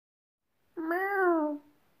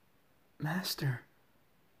Master,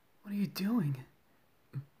 what are you doing?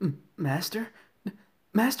 Master?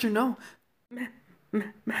 Master, no! Ma ma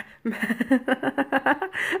ma ma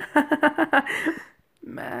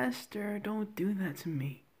Master, don't do that to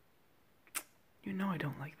me. You know I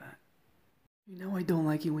don't like that. You know I don't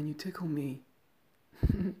like it when you tickle me.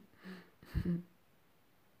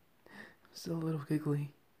 Still a little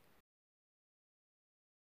giggly.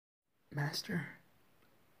 Master,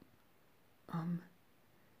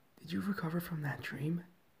 did you recover from that dream?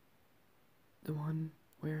 The one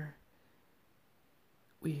where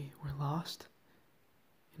we were lost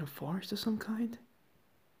in a forest of some kind?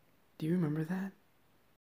 Do you remember that?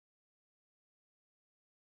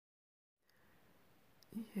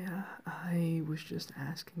 Yeah, I was just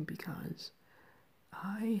asking because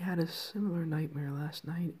I had a similar nightmare last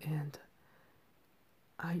night and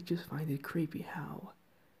I just find it creepy how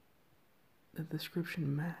the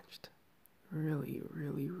description matched. Really,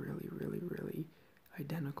 really, really, really, really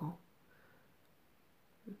identical.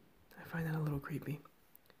 I find that a little creepy.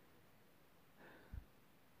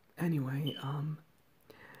 Anyway,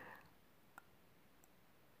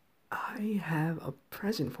 I have a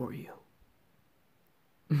present for you.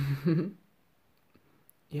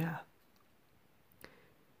 Yeah.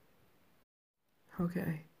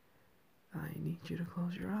 Okay. I need you to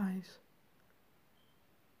close your eyes.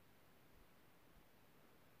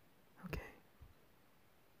 Okay.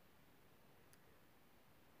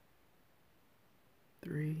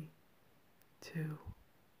 3, 2,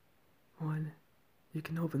 1. You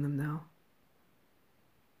can open them now.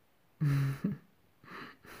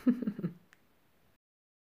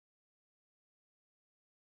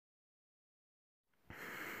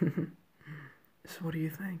 So what do you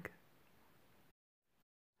think?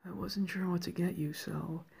 I wasn't sure what to get you,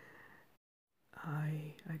 so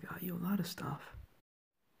I got you a lot of stuff.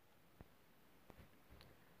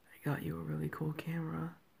 I got you a really cool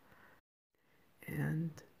camera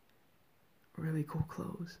and really cool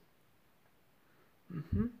clothes.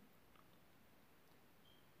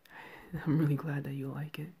 I'm really glad that you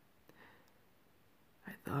like it.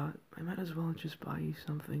 I thought I might as well just buy you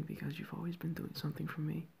something because you've always been doing something for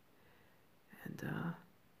me. And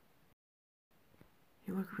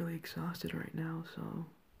you look really exhausted right now, so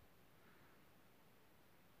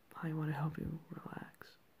I want to help you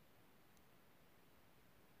relax.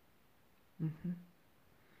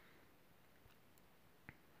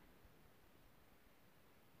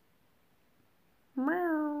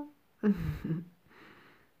 Meow.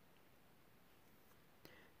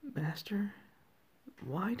 Master,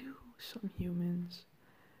 why do some humans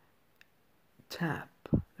tap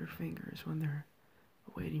their fingers when they're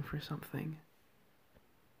waiting for something?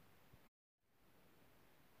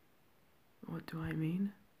 What do I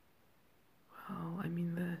mean? Well, I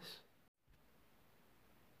mean this.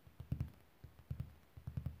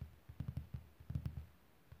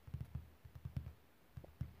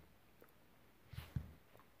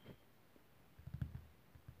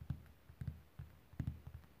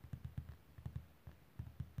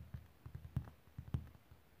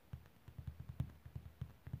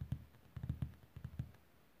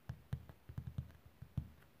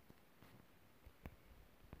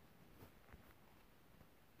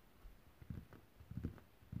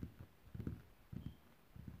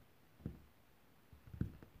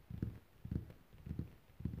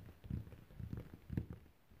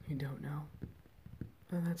 You don't know?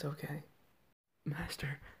 Well, that's okay.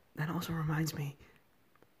 Master, that also reminds me,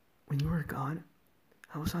 when you were gone,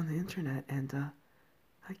 I was on the internet and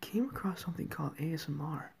I came across something called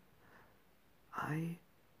ASMR. I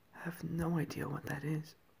have no idea what that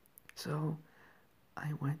is. So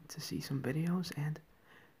I went to see some videos and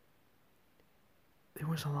there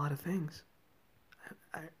was a lot of things.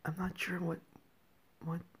 I'm not sure what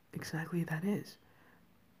exactly that is.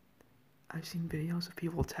 I've seen videos of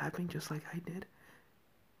people tapping just like I did.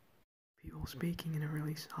 People speaking in a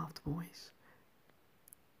really soft voice.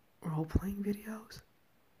 Role-playing videos?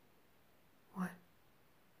 What?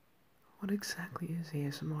 What exactly is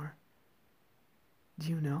ASMR? Do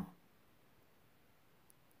you know?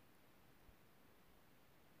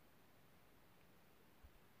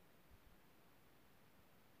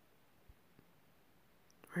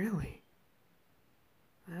 Really?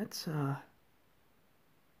 That's,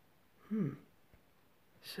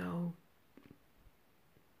 So,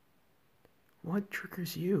 what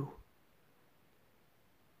triggers you?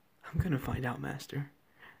 I'm gonna find out, Master.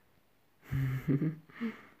 I'm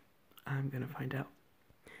gonna find out.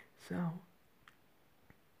 So,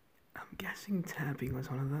 I'm guessing tapping was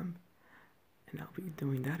one of them, and I'll be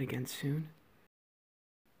doing that again soon.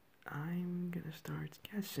 I'm gonna start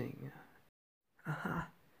guessing. Aha.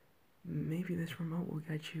 maybe this remote will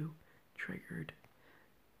get you triggered.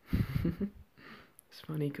 It's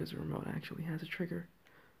funny because the remote actually has a trigger.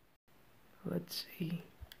 Let's see.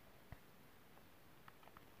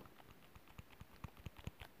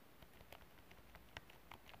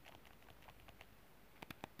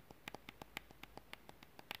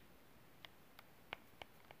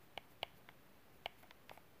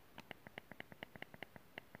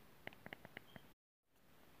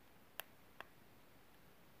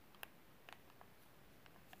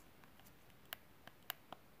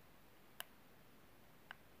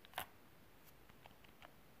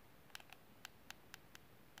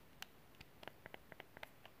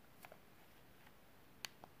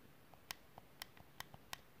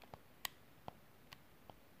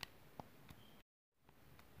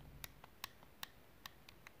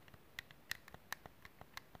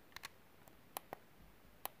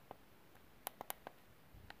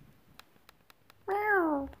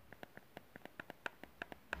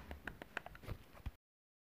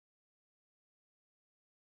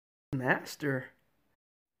 Master.